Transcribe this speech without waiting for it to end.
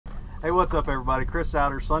Hey, what's up everybody? Chris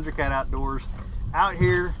Souders, Slunger Cat Outdoors, out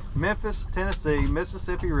here, Memphis, Tennessee,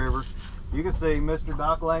 Mississippi River. You can see Mr.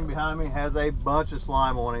 Doc Lang behind me has a bunch of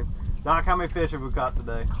slime on him. Doc, how many fish have we caught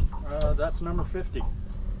today? That's number 50.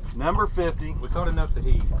 Number 50. We caught enough that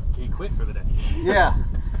he quit for the day. Yeah,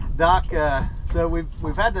 Doc. So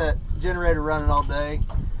we've had the generator running all day,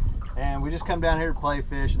 and we just come down here to play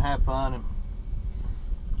fish and have fun. And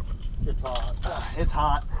It's hot. it's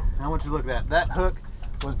hot. And I want you to look at that. That hook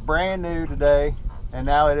was brand new today, and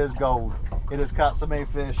now it is gold. It has caught so many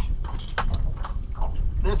fish.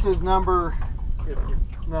 This is number. 50.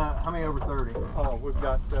 No, how many over 30? Oh, we've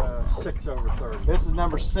got 6 over 30. This is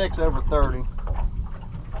number 6 over 30.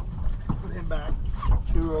 Put him back.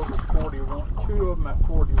 2 over 41. 2 of them at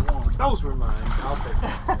 41. Those were mine. I'll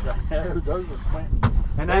take them. Those were Quentin.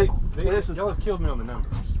 And Y'all have killed me on the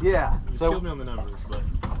numbers. yeah. You So killed me on the numbers, but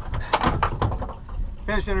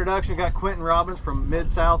finished introduction. Got Quentin Robbins from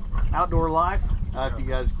Mid-South Outdoor Life. If you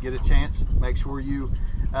guys get a chance, make sure you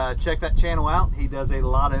check that channel out. He does a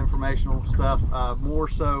lot of informational stuff, more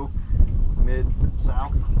so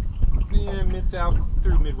Mid-South. yeah, Mid-South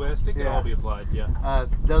through Midwest, it can Yeah. all be applied. Yeah.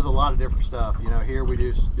 Does a lot of different stuff. You know, here we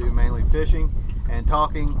just do mainly fishing and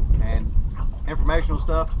talking and informational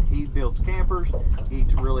stuff. He builds campers,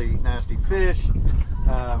 eats really nasty fish,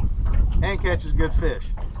 and catches good fish.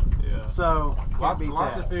 Yeah. So can't beat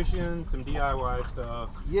Lots that. of fishing, some DIY stuff.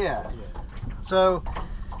 Yeah. Yeah. So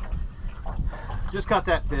just caught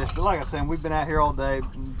that fish, but like I said, we've been out here all day.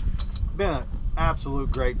 Been an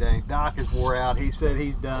absolute great day. Doc is wore out. He said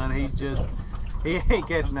he's done. He ain't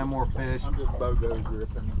catching no more fish. I'm just BOGO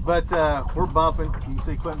gripping. But we're bumping. You can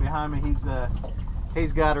see Quentin behind me.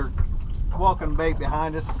 He's got her walking bait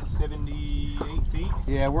behind us. 78 feet.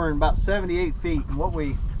 Yeah, we're in about 78 feet, and what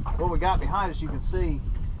we got behind us, you can see,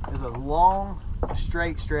 is a long,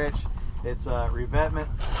 straight stretch. It's revetment.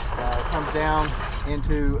 It comes down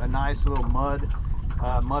into a nice little mud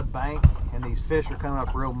bank, and these fish are coming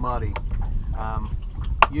up real muddy.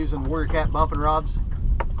 Using Warrior Cat bumping rods.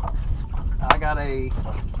 I got a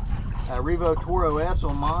Revo Toro S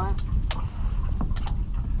on mine.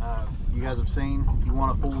 You guys have seen. If you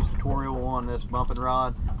want a full tutorial on this bumping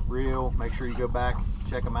rod reel, make sure you go back,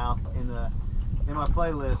 check them out in my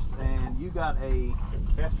playlist. And you got a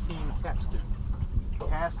Cast King Capstan.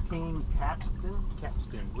 Cast King Capstan?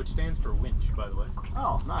 Capstan, which stands for winch, by the way.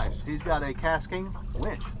 Oh, nice. He's got a Cast King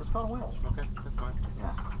winch. Let's call it a winch. Okay, that's fine.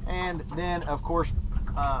 Yeah. And then, of course,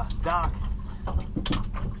 Doc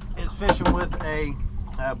is fishing with a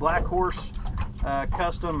Black Horse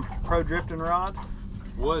custom pro drifting rod.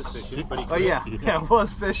 Was fishing, but he Oh quit. yeah,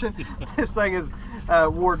 was fishing. This thing is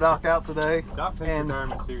wore Doc out today. Doc takes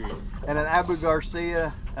retirement serious. And an Abu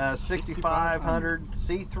Garcia 6500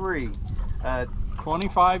 C3.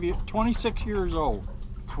 26 years old.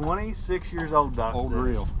 26 years old, Doc Old says.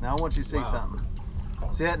 reel. Now I want you to see Wow. something.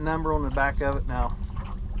 See that number on the back of it? Now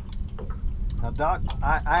Doc,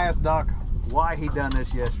 I asked Doc why he done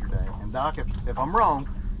this yesterday. And Doc, if I'm wrong,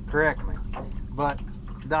 correct me. But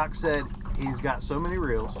Doc said he's got so many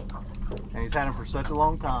reels, and he's had them for such a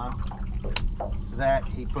long time, that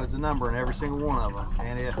he puts a number in every single one of them.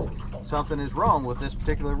 And if something is wrong with this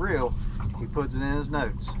particular reel, he puts it in his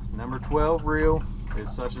notes. Number 12 reel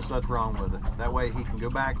is such and such wrong with it. That way he can go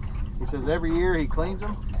back. He says every year he cleans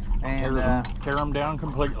them and Tear them down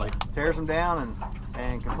completely. tears them down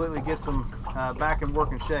and completely gets them back in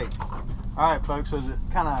working shape. All right, folks, so to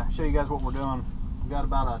kind of show you guys what we're doing, we got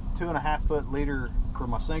about a 2.5 foot leader for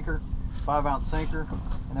my sinker, 5-ounce sinker,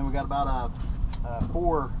 and then we got about a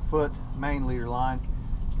 4 foot main leader line,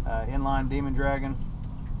 inline Demon Dragon,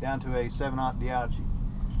 down to a 7/0 Diachi.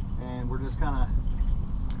 And we're just going to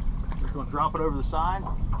drop it over the side,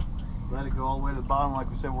 let it go all the way to the bottom. Like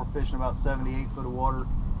we said, we're fishing about 78 foot of water,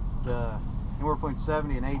 anywhere between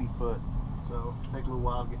 70 and 80 foot. So take a little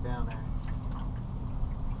while to get down there.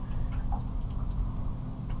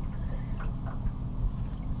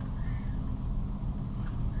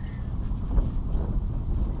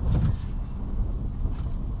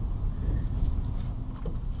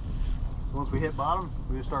 Once we hit bottom,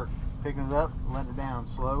 we just start picking it up, letting it down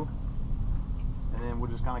slow, and then we'll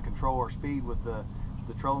just kind of control our speed with the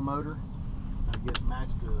trolling motor, get it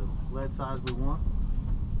matched to the lead size we want,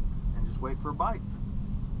 and just wait for a bite.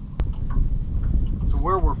 So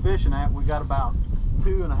where we're fishing at, we got about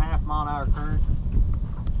 2.5 mile-an-hour current,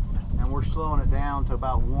 and we're slowing it down to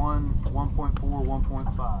about 1.4,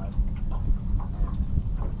 1.5.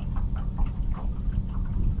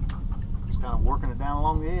 Just kind of working it down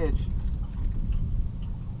along the edge.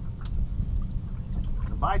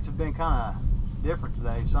 The bites have been kind of different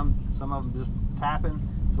today. Some of them just tapping,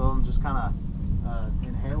 some of them just kind of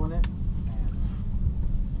inhaling it.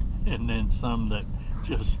 and then some that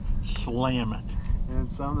just slam it.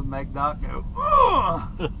 And some that make Doc go,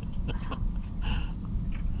 ugh!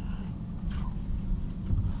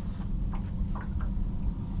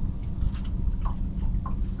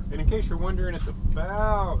 And in case you're wondering, it's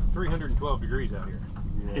about 312 degrees out here.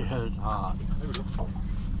 Yeah, it's hot. There we go.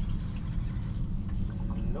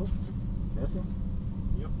 Nope. Missing?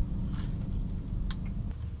 Yep.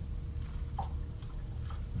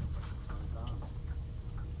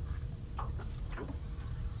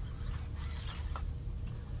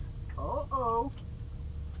 Uh-oh.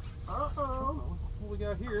 Uh-oh. What we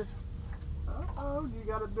got here? Uh-oh. You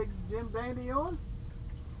got a big Jim Dandy on?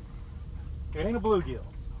 It ain't a bluegill.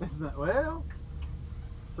 It's not, well,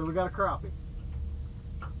 so we got a crappie.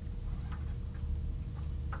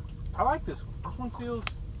 I like this one. This one feels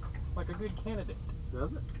like a good candidate.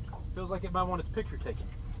 Does it? Feels like it might want its picture taken.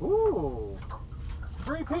 Ooh.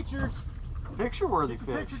 Free pictures. Picture-worthy Get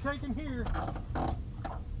your fish. picture taken here.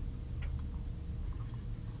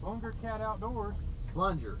 Longer cat outdoors.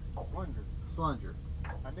 Slunger. Wonder. Slunger.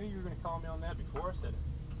 I knew you were going to call me on that before I said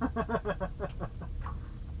it.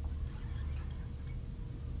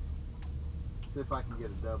 See if I can get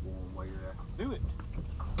a double one while you're at. Do it.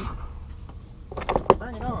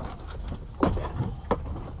 Bring it on. Sit down.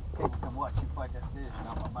 People can watch you fight that fish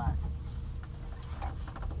on my back.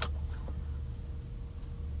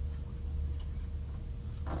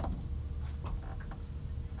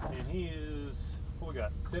 And he is, what we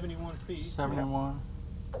got, 71 feet. 71.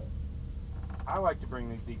 I like to bring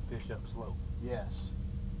these deep fish up slow. Yes.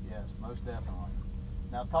 Yes, most definitely.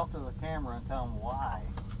 Now talk to the camera and tell them why.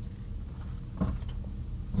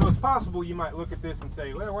 So it's possible you might look at this and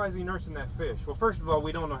say, well, why is he nursing that fish? Well, first of all,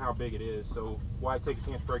 we don't know how big it is, so why take a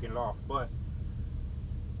chance breaking it off? But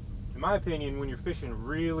in my opinion, when you're fishing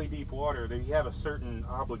really deep water, you have a certain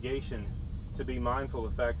obligation to be mindful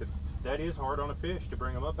of the fact that that is hard on a fish to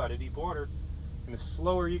bring them up out of deep water. And the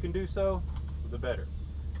slower you can do so, the better.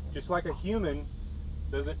 Just like a human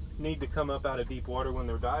doesn't need to come up out of deep water when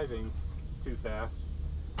they're diving too fast.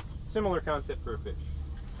 Similar concept for a fish.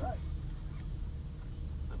 Right.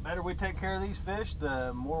 The better we take care of these fish,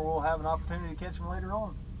 the more we'll have an opportunity to catch them later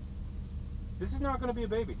on. This is not going to be a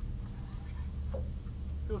baby.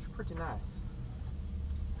 Feels pretty nice.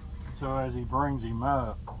 So as he brings him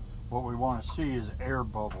up, what we want to see is air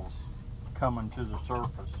bubbles coming to the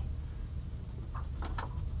surface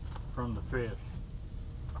from the fish.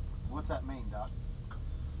 What's that mean, Doc?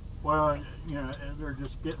 Well, you know, they're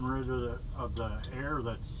just getting rid of the air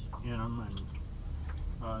that's in them,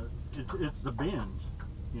 and it's the bends.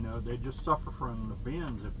 You know, they just suffer from the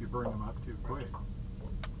bends if you bring them up too quick.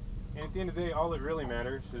 And at the end of the day, all that really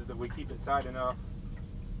matters is that we keep it tight enough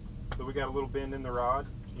that we got a little bend in the rod,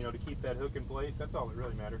 you know, to keep that hook in place. That's all that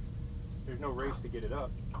really matters. There's no race to get it up.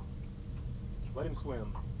 Let him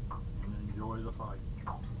swim. And enjoy the fight.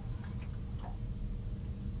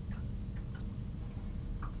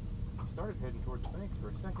 Started heading towards the bank for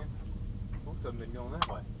a second. Most of them been going that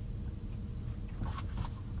way.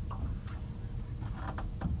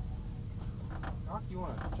 Doc, you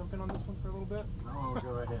want to jump in on this one for a little bit? Oh, go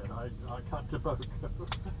ahead. I got the boat.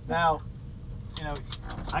 Now, you know,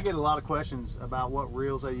 I get a lot of questions about what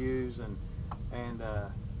reels I use and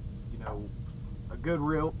you know, a good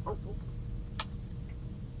reel.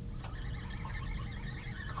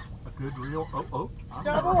 A good reel. I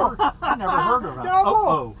Double! never heard of that.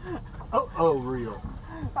 Double! Reel.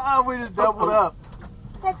 Oh, we just doubled up.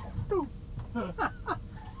 That's two.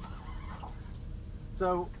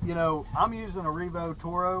 So, you know, I'm using a Revo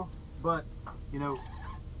Toro, but, you know,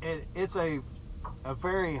 it's a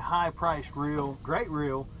very high-priced reel, great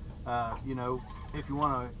reel, you know, if you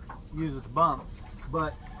want to use it to bump.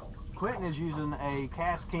 But Quentin is using a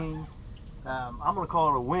Cast King. I'm going to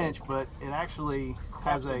call it a winch, but it actually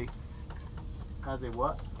has a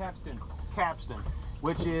what? Capstan. Capstan,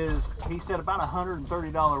 which is, he said, about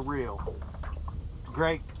 $130 reel.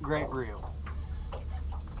 Great reel.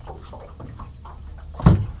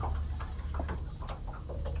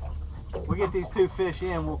 We get these two fish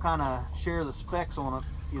in, we'll kind of share the specs on it,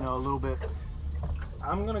 you know, a little bit.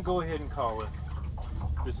 I'm going to go ahead and call it.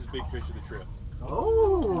 This is big fish of the trip.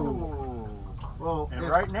 Oh! Well, And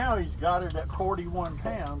right now he's got it at 41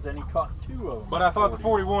 pounds, and he caught 2 of them. But I thought the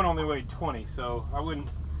 41 only weighed 20, so I wouldn't.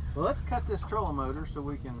 well, let's cut this trolling motor so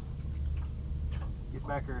we can get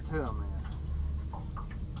back there to them then.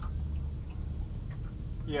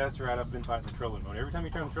 Yeah, that's right. I've been fighting the trolling motor. Every time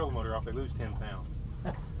you turn the trolling motor off, they lose 10 pounds.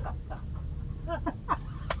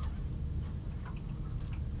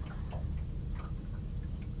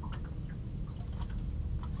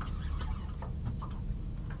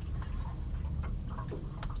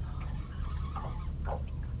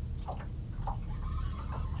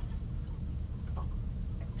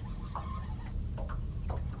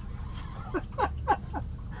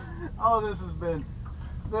 Oh,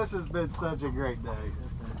 this has been such a great day.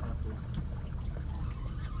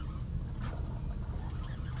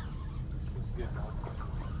 This was good.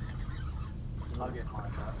 I'll get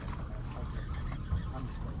mine back.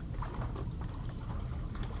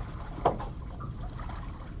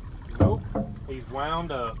 Nope. He's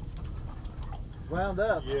wound up. Wound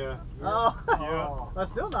up. Yeah. Oh, Yeah.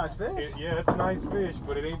 That's still a nice fish. Yeah, it's a nice fish,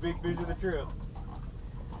 but it ain't big fish of the trip.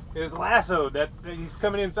 It's lassoed. That he's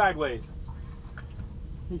coming in sideways.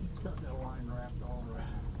 He's got that line wrapped all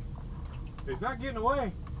around. He's not getting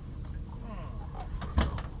away.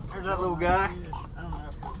 There's that little guy. I don't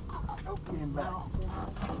have to. Oh, get him back.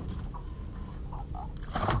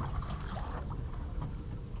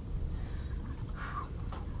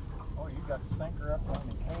 Oh, you got a sinker up on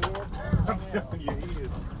his head. I'm telling you, he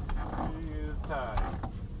is tied.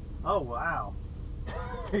 Oh, wow.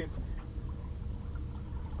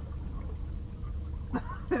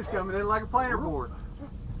 It's coming in like a planer board.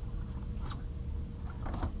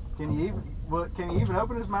 Can you even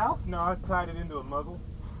open his mouth? No, I tied it into a muzzle.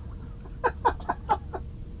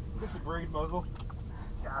 It's a braid muzzle.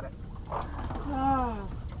 Got it.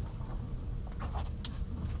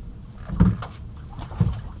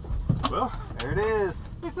 Well, There it is.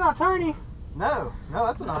 it's not tiny. No,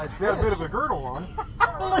 that's a nice fish. Got a bit of a girdle on.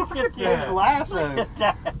 Look at It's that. lasso. Look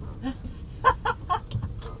at that.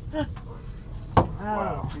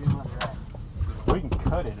 Wow. Oh, We can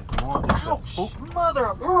cut it if you want. Ouch! Mother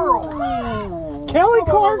of pearl! Kelly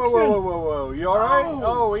Clarkson. Whoa. You alright?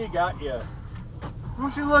 Oh. Oh, he got you.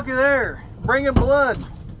 Won't you look at there? Bringing blood.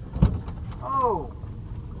 Oh,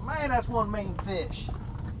 man, that's one mean fish.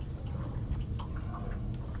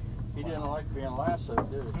 He didn't like being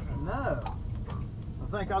lassoed, did he? No. I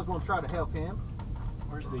think I was going to try to help him.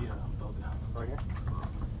 Where's the bug? Right here.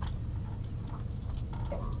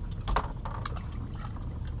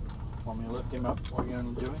 Want me to lift him up while you're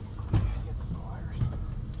doing it? Get the pliers.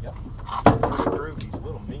 Yep. Screw, he's a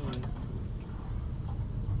little mean.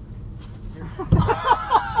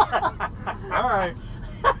 Alright.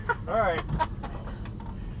 Alright.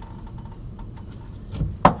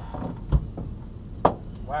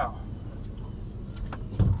 Wow.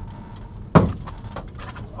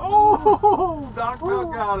 Oh, Doc Bill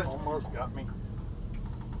got it. Almost got me.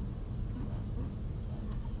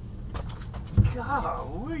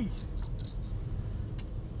 Golly.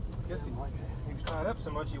 Guess he was tied up so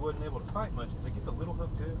much he wasn't able to fight much. Did I get the little hook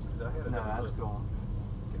too? Because I had No, another that's hook. gone.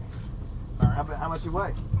 All right. How much you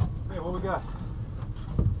weigh? Hey, what we got?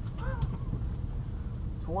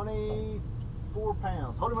 24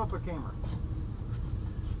 pounds. Hold him up with the camera.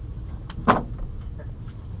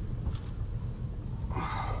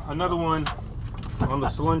 Another one on the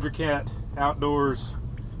Cylinder Cat Outdoors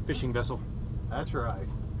fishing vessel. That's right.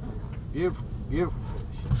 Beautiful, beautiful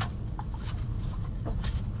fish.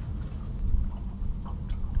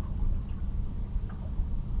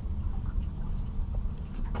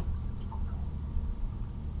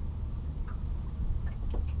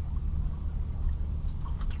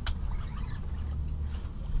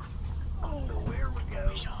 Oh, there we go.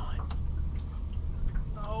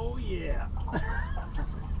 Oh, yeah.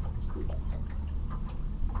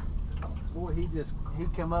 Boy, he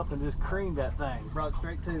come up and just creamed that thing. Brought it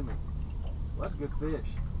straight to me. Well, that's a good fish.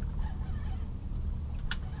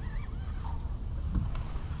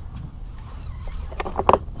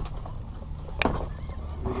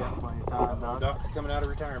 We got plenty of time, Doc. Doc's coming out of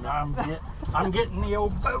retirement. I'm getting the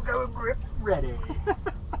old BOGO grip ready.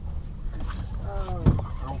 Oh,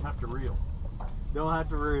 I don't have to reel. don't have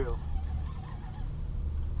to reel.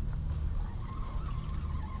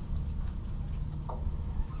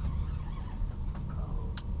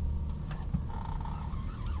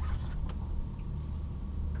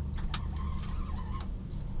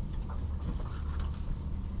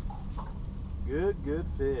 Good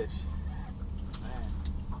fish. Man.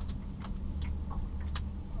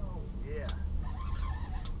 Oh, yeah.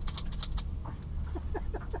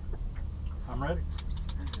 I'm ready.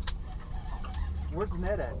 Where's the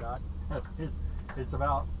net at, Doc? It's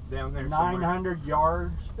about Down there somewhere. 900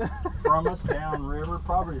 yards from us downriver.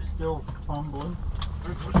 Probably still tumbling.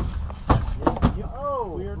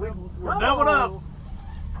 Oh, We're we're doubled up.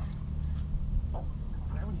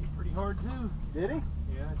 That one hit pretty hard too. Did he?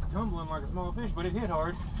 Yeah, it's tumbling like a small fish, but it hit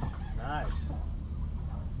hard. Nice.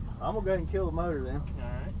 I'm gonna go ahead and kill the motor then.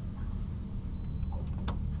 Alright.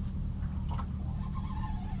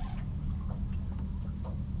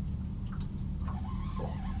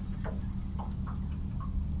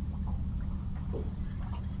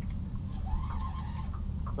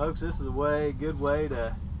 Folks, this is a good way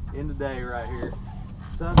to end the day right here.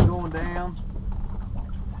 Sun's going down.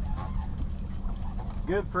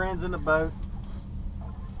 good friends in the boat,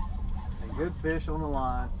 and good fish on the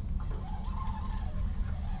line.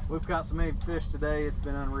 We've caught so many fish today, it's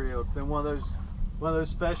been unreal. It's been one of those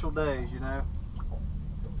special days, you know.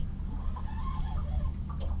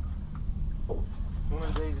 One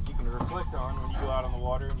of the days that you can reflect on when you go out on the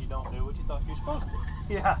water and you don't do what you thought you were supposed to.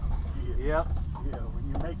 Yeah. Yep. Yeah, when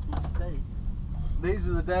you make mistakes. These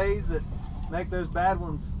are the days that make those bad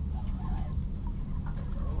ones.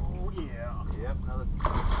 Oh yeah. Yep. Another.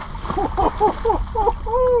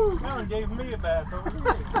 That one gave me a bath over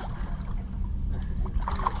here.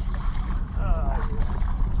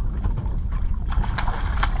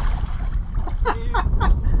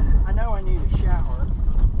 I know I need a shower.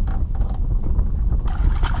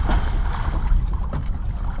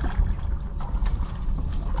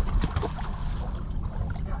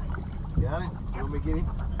 Got him? You want me to get him?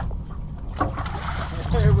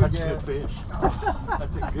 There we That's go. a good fish.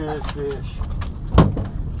 That's a good fish.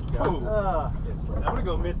 Oh, I'm I'm gonna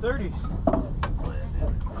go mid-30s.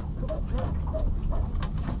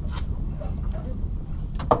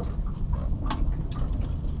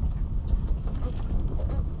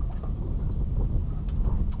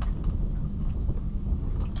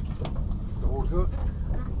 Door hook.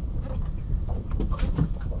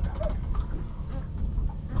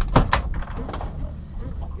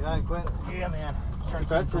 Got him, Quentin? Yeah, man. Trying to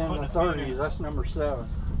That's keep in from the putting a fin 30s. That's number 7.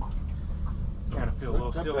 Kind of feel a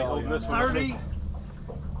little That silly belly holding on this there. one. 30.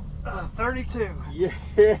 32. Yeah.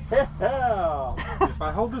 If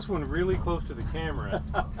I hold this one really close to the camera,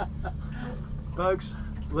 Folks,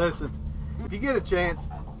 listen. If you get a chance,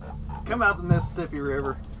 come out the Mississippi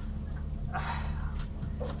River.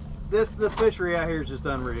 The fishery out here is just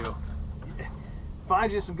unreal.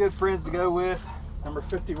 Find you some good friends to go with. Number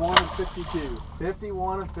 51 and 52.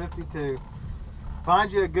 51 and 52.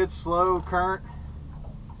 Find you a good slow current.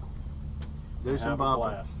 Do some Have a bumping.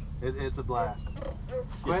 blast. It's a blast. Get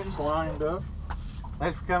Quentin, slined up.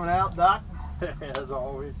 thanks for coming out, Doc. As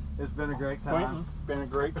always. It's been a great time. Quentin, been a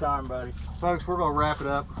great time, buddy. Folks, we're going to wrap it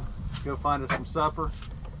up. Go find us some supper.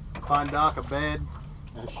 Find Doc a bed.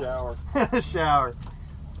 And a shower. A shower.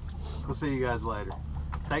 We'll see you guys later.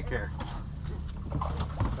 Take care.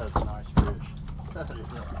 That's a nice fish. That is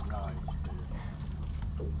a nice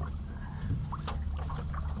fish.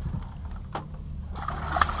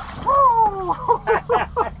 Woo!